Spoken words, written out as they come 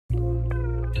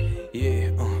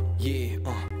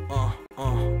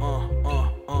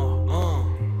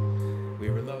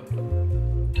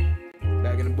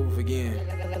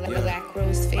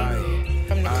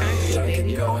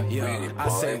I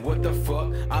say what the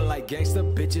fuck, I like gangsta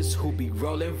bitches who be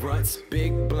rolling runts.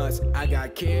 Big blunts, I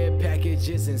got care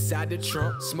packages inside the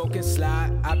trunk. Smoking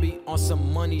slide, I be on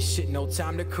some money shit, no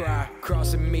time to cry.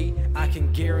 Crossing me, I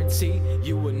can guarantee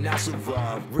you will not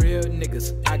survive. Real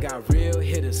niggas, I got real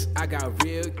hitters, I got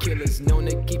real killers. Known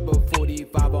to keep a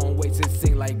 45 on weights and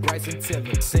sing like Bryson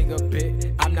Tiller. Sing a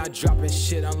bit, I'm not dropping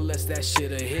shit unless that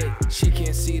shit a hit. She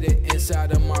can't see the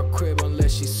inside of my crib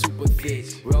unless she's super thick.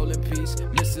 Rollin' peace,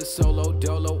 Mr. Solo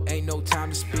Dolo, ain't no time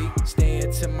to speak.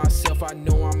 Staying to myself, I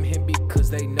know I'm him because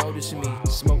they notice me.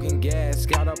 Smoking gas,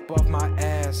 got up off my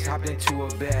ass, hopped into a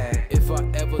bag. If I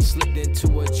ever slipped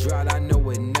into a drought, I know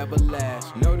it never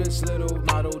lasts. Know this little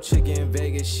model chick in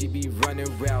Vegas, she be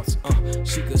running routes.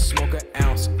 She could smoke an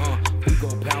ounce. We go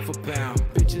pound for pound.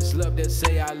 Bitches love to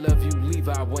say I love you,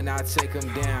 Levi, when I take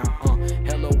them down.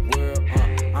 Hello world.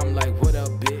 I'm like, what up,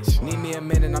 bitch? Need me a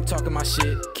minute, I'm talking my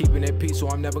shit. Keeping it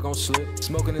peaceful, I'm never gon' slip.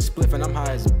 Smoking a spliff and I'm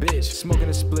high as a bitch. Smoking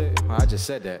a split, I just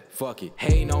said that. Fuck it.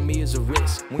 Hating on me is a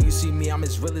risk. When you see me, I'm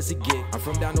as real as it get. I'm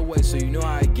from down the way, so you know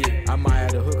how I get. I might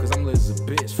have the hood, cause I'm lit as a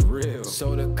bitch, for real.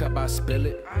 Soda cup, I spill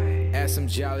it. Add some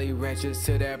Jolly Ranchers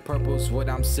to that purple's what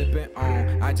I'm sipping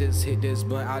on. I just hit this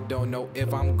blunt, I don't know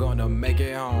if I'm gonna make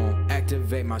it home.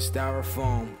 Activate my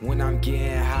styrofoam. When I'm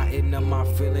getting hot, hitting up my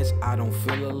feelings, I don't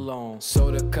feel alone.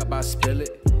 Soda cup, I spill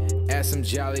it. Add some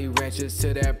Jolly Ranchers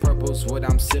to that purple's what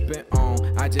I'm sipping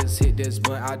on. I just hit this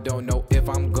blunt, I don't know if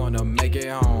I'm gonna make it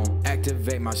home.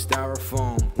 Activate my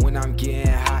styrofoam. When I'm getting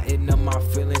hot, hitting up my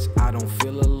feelings, I don't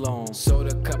feel alone.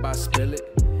 Soda cup, I spill it.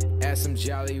 Add some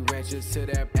Jolly Ranchers to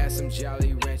that. Add some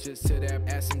Jolly Ranchers to that.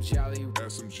 Add some Jolly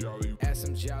Ranchers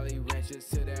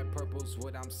to that. Purple's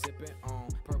what I'm sipping on.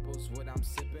 Purple's what I'm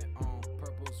sipping on.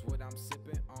 Purple's what I'm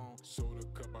sipping on. Soda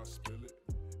cup, I spill it.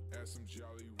 Add some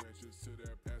Jolly Ranchers to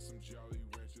that. Add some Jolly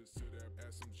Ranchers to that.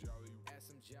 Add some Jolly